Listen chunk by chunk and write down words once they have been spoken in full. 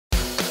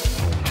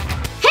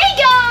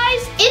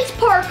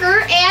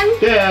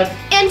Dad.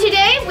 And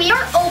today we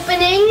are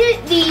opening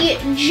the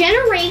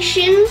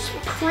Generations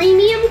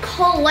Premium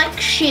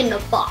Collection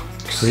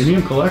box.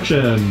 Premium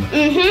Collection.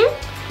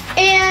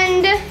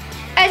 And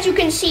as you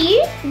can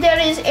see, there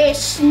is a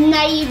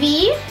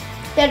Snivy,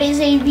 there is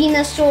a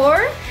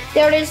Venusaur,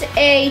 there is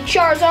a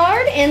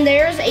Charizard, and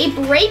there's a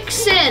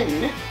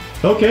Braixen.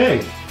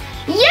 Okay.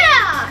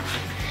 Yeah!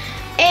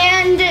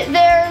 And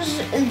there's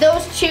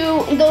those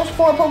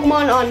four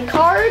Pokemon on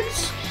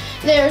cards.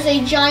 There's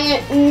a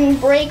giant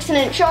Braixen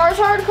and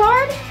Charizard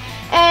card.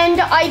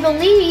 And I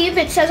believe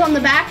it says on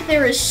the back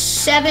there is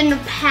 7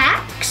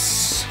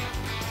 packs.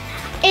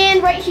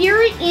 And right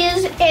here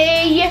is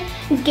a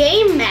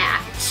game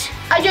mat.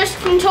 I just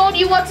told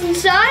you what's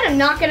inside. I'm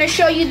not gonna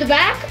show you the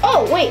back.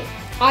 Oh, wait,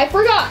 I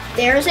forgot.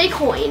 There's a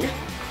coin.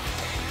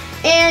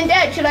 And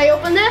Ed, should I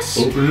open this?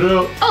 Open it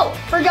up. Oh,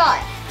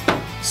 forgot.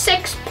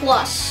 6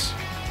 plus.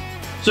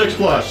 6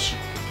 plus.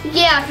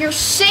 Yeah, if you're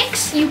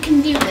 6, you can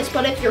do this,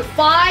 but if you're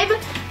 5,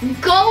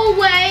 go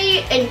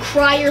away and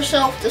cry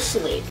yourself to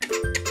sleep.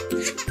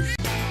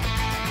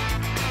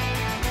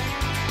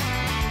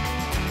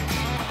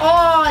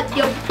 Oh,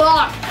 the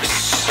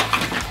box.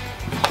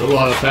 A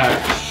lot of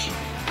packs.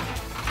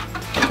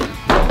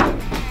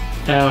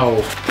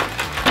 Ow.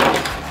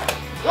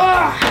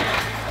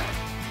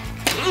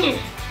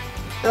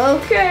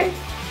 Okay.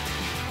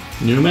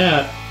 New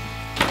mat.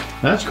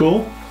 That's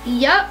cool.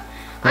 Yep.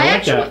 I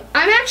like that.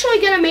 I'm actually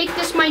gonna make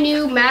this my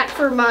new mat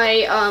for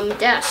my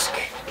desk.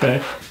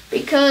 Okay.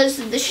 Because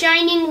the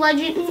Shining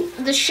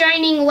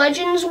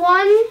Legends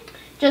one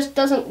just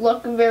doesn't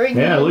look very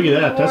good. Yeah, look at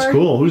that. That's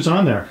cool. Who's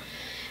on there?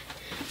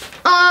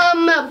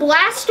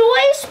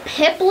 Blastoise,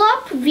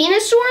 Piplup,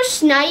 Venusaur,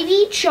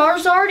 Snivy,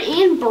 Charizard,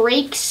 and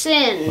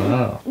Braixen.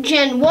 Wow.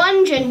 Gen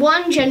 1, Gen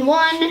 1, Gen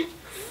 1,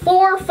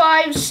 4,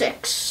 5,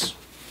 6.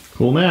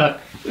 Cool mat.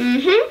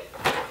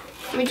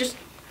 Let me just...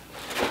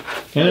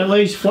 And it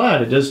lays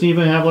flat. It doesn't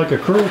even have like a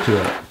curl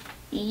to it.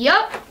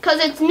 Yup, because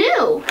it's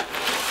new.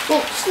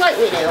 Well,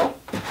 slightly new.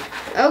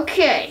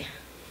 Okay.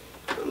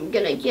 I'm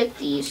gonna get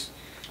these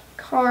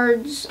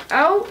cards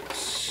out.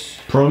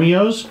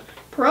 Promeos?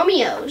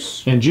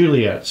 Promeos. And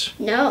Juliets.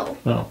 No.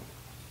 Oh.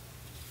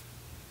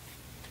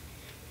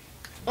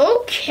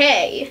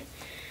 Okay.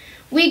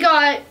 We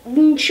got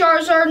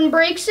Charizard and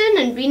Braixen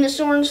and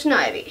Venusaur and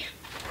Snivy.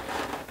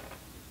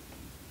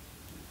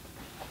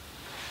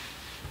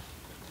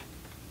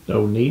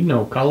 Don't need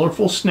no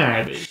colorful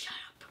Snivy.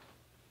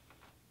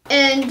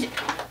 And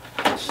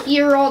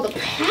here are all the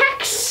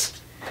packs.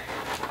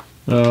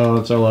 Oh,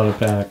 it's a lot of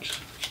packs.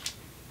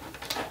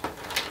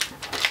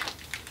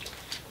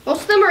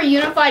 Most of them are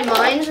Unified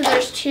Minds, and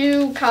there's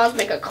 2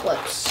 Cosmic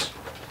Eclipse.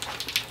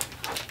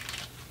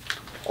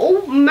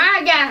 Oh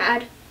my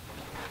god.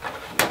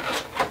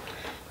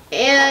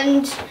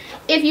 And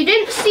if you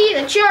didn't see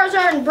the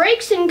Charizard and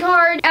Braixen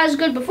card as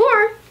good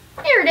before,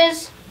 here it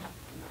is.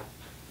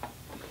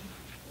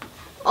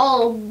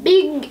 All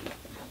big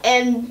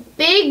and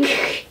big.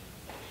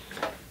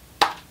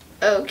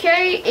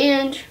 Okay,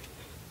 and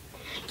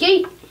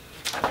yay.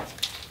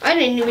 I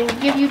didn't even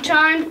give you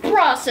time to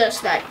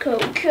process that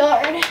code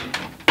card.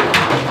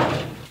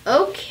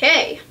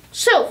 Okay,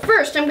 so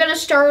first I'm gonna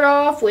start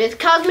off with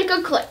Cosmic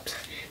Eclipse.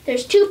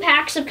 There's 2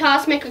 packs of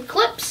Cosmic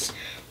Eclipse.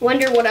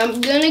 Wonder what I'm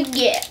gonna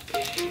get.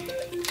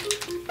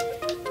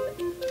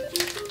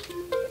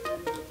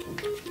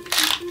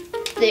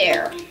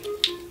 There.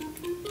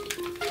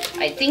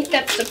 I think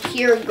that's the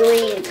pure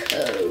green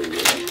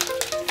code.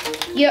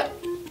 Yep,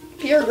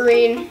 pure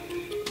green.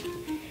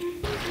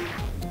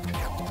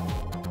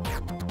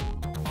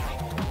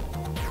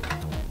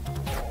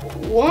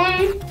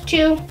 One,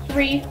 2,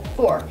 3,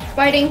 4.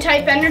 Fighting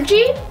type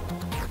energy,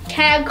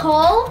 Tag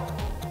Call,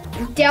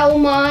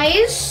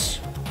 Delmise,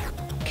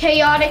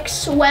 Chaotic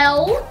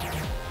Swell,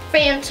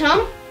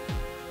 Phantom,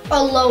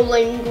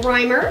 Alolan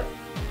Grimer,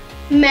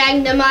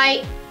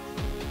 Magnemite,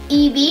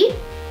 Eevee,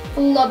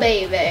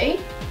 Flabebe,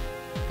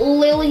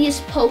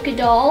 Lily's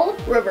Pokédoll,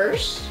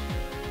 reverse,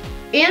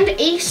 and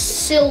a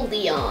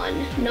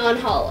Sylveon,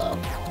 non-holo.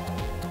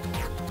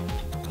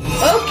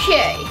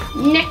 Okay,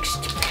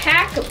 next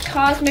pack of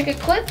Cosmic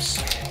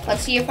Eclipse.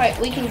 Let's see if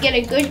we can get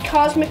a good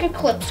Cosmic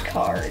Eclipse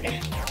card.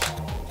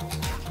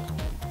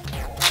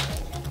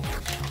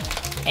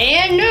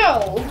 And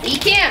no, we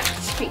can't,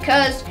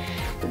 because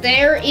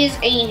there is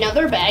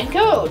another bad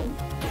code.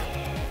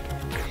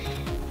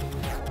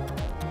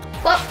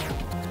 Well,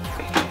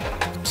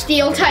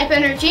 Steel type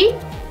energy,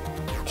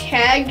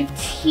 Tag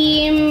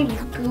Team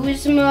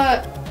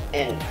Guzma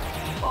and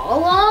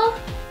Hala.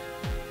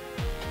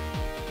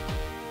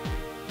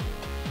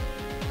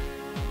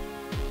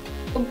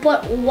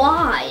 But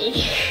why?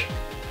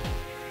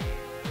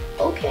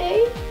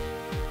 Okay,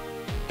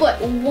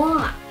 but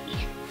why?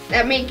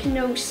 That makes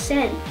no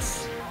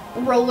sense.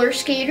 Roller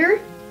Skater,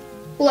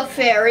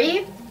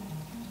 Lefairy,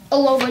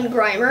 Alolan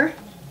Grimer,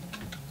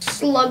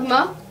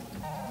 Slugma,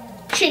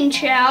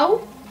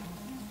 Chinchou,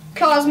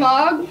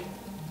 Cosmog,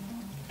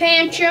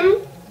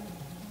 Pancham,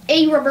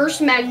 a reverse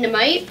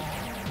Magnemite,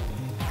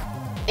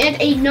 and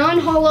a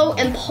non-holo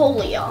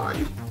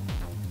Empoleon.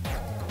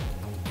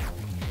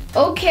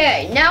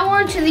 Okay, now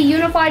on to the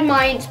Unified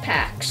Minds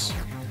packs.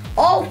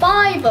 All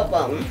 5 of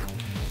them.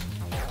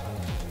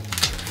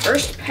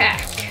 First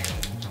pack.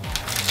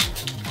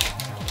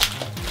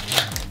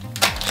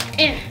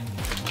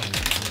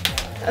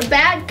 A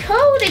bad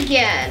code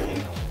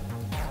again.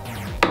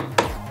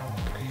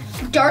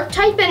 Dark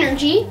type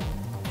energy.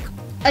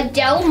 A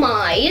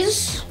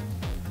Delmise.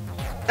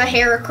 A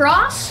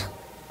Heracross.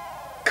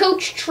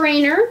 Coach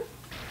Trainer.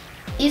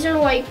 These are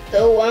like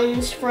the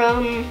ones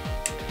from,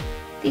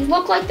 these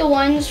look like the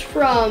ones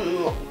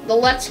from the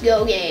Let's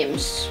Go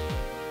games.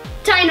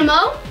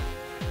 Dynamo.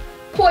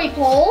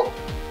 Poipole.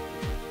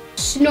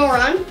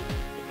 Snorunt.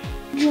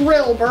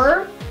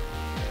 Drillbur.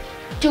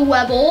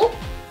 Dwebble.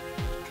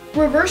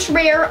 Reverse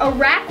rare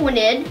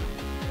Araquanid.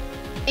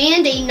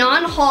 And a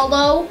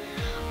non-hollow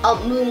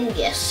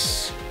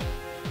Amoonguss.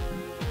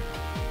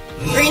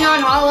 3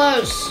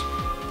 non-hollows.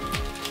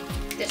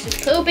 This is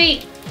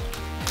poopy.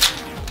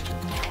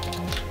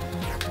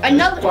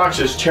 Another This box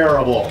is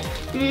terrible.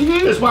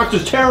 This box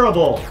is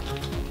terrible.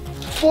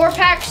 4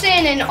 packs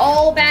in and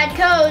all bad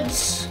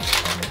codes.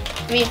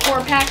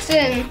 4 packs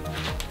in.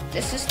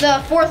 This is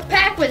the 4th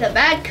pack with a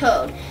bad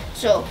code.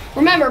 So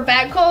remember,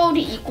 bad code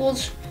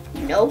equals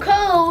no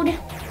code.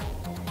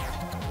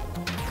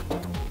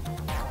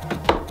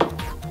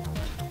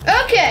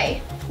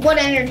 Okay, what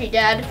energy,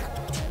 Dad?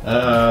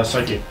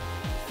 Psychic.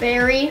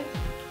 Fairy.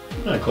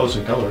 Close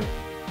in color.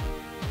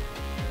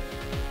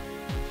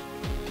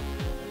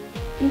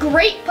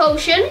 Great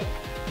Potion.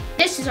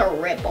 This is a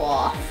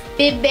rip-off.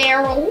 Big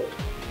Barrel.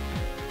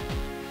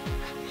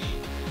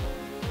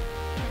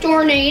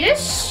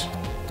 Tornadus.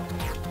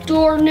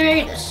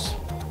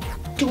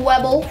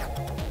 Dwebble.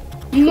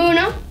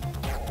 Munna.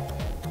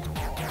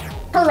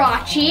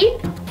 Parachi.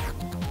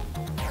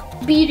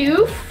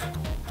 Bidoof.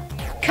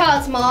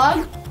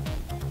 Cosmog.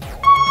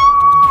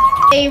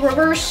 A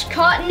reverse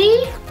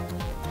Cottony.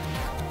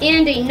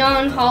 And a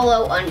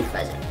non-hollow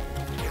Unpheasant.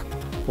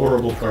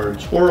 Horrible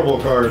cards. Horrible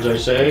cards, I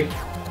say.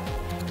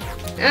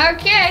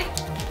 Okay.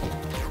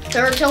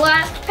 3rd to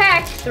last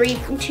pack.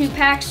 2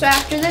 packs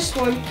after this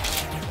one.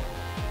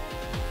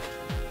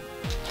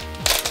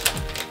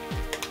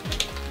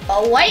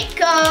 A white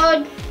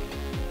code.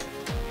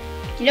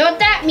 You know what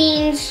that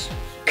means?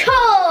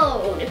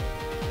 Code.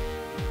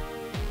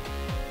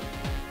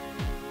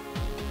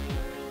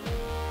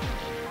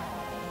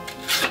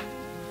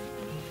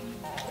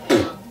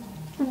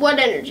 What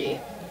energy?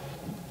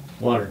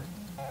 Water.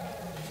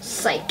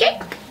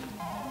 Psychic.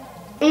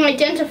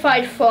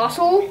 Unidentified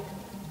fossil.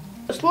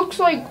 This looks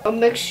like a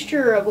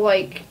mixture of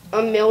like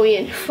a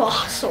million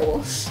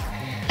fossils.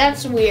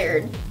 That's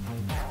weird.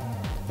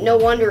 No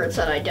wonder it's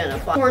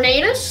unidentified.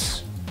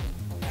 Tornadus.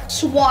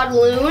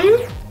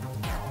 Swadloon.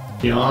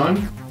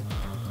 Yawn.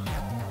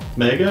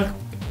 Mega.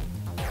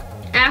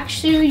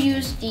 Actually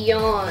used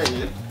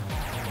Yawn.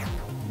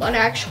 But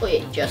actually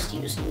it just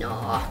used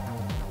Gnaw.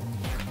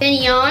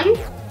 Finneon.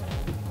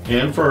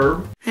 And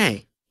Ferb.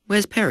 Hey,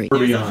 where's Perry?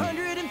 Ferbion.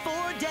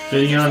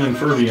 Finneon and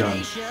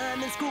Ferbion.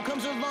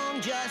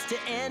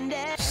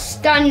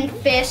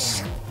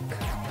 Stunfisk.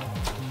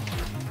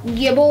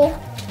 Gibble.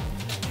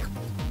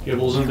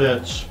 Gibbles and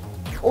bits.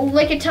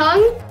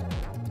 Lickitung.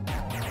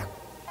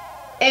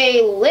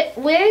 A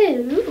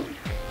Litwick.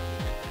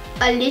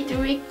 A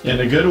Litwick.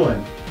 And a good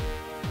one.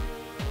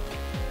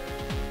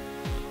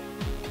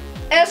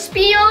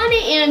 Espeon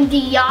and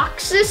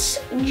Deoxys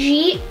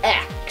GX.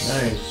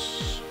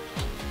 Nice.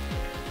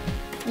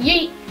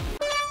 Yeet.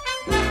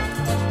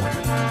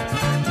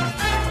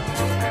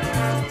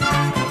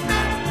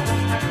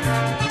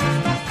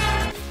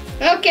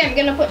 Okay, I'm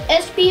gonna put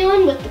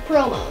Espeon with the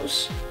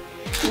promos.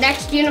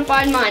 Next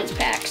Unified Minds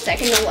pack,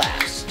 2nd to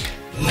last.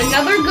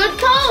 Another good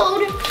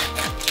code.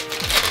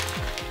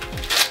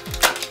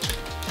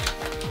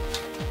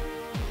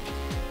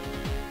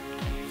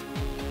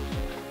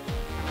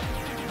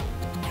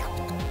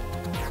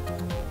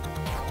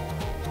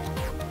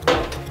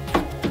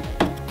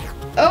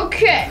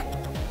 Okay,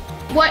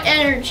 what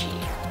energy?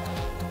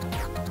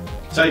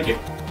 Psychic.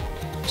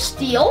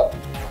 Steel?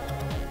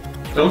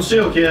 Don't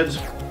steal, kids.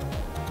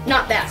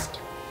 Not best.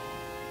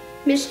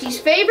 Misty's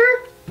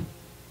Favor?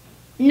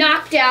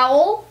 Knocked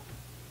Owl?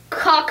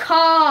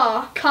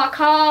 Caw-caw,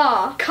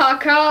 caw-caw,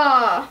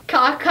 caw-caw,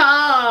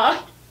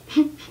 caw-caw.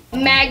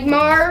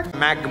 Magmar?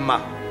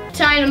 Magma.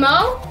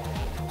 Dynamo?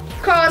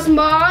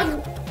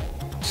 Cosmog?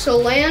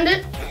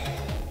 Salandit?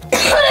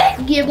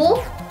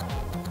 Gibble?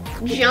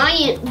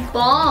 Giant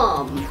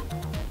Bomb?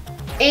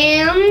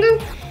 And...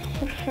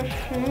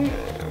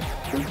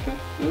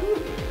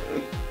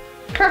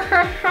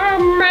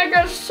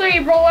 Mega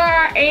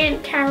Sableye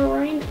and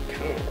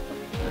Tyranitar.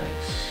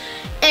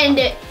 And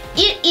it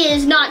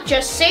is not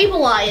just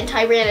Sableye and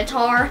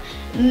Tyranitar,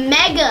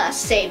 Mega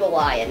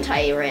Sableye and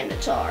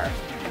Tyranitar.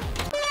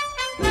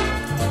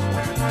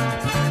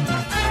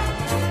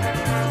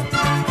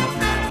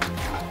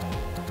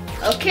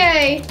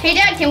 Okay. Hey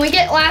Dad, can we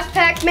get last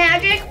pack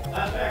magic?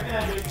 Last pack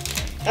magic.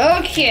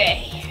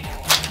 Okay.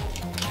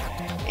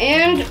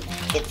 And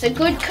it's a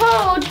good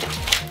code.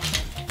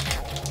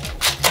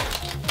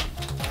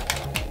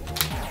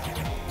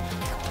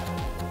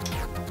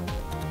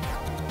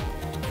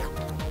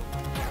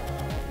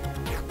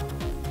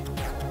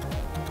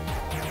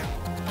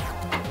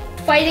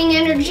 Fighting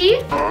Energy,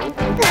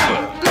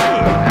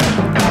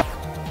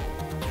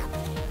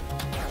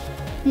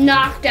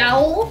 Knocked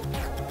Owl,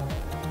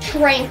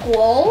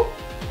 Tranquil,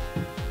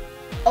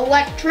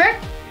 Electric,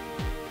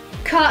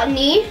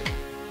 Cottony,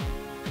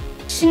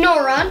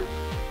 Snorunt,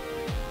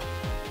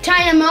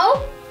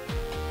 Dynamo,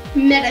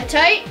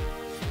 Metatite,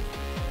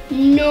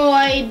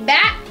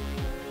 Noibat,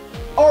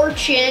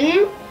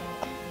 Urchin,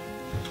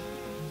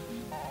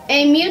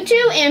 a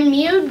Mewtwo, and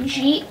Mew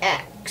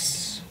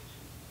GX.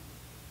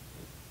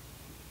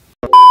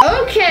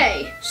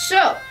 Okay,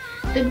 so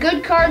the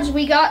good cards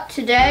we got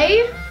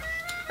today,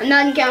 I'm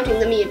not counting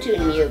the Mewtwo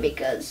and Mew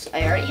because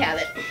I already have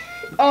it,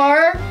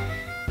 are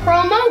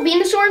Promo,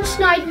 Venusaur and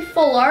Snivy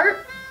Full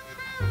Art,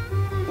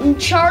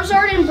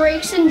 Charizard and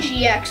Braixen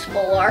GX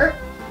Full Art,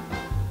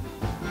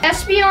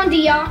 Espeon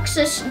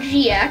Deoxys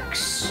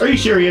GX. Are you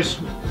serious?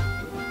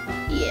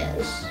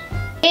 Yes.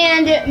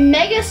 And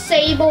Mega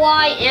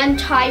Sableye and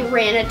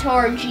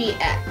Tyranitar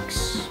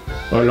GX.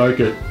 I like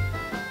it.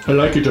 I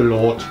like it a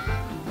lot.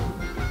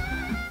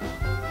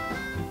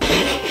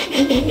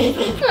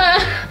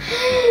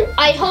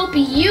 I hope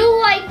you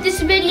liked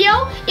this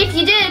video. If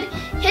you did,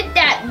 hit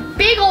that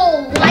big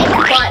old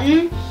like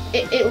button.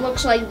 It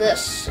looks like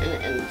this,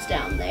 and it's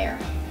down there.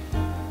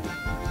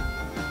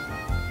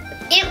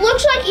 It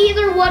looks like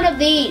either one of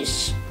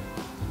these.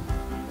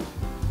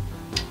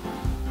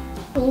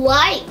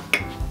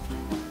 Like,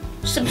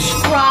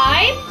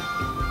 subscribe,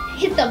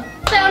 hit the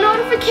bell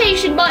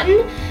notification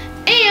button,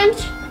 and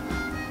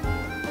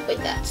wait,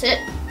 that's it.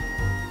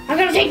 I'm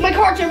gonna take my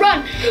cards and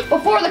run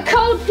before the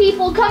code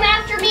people come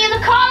after me in the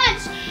comments.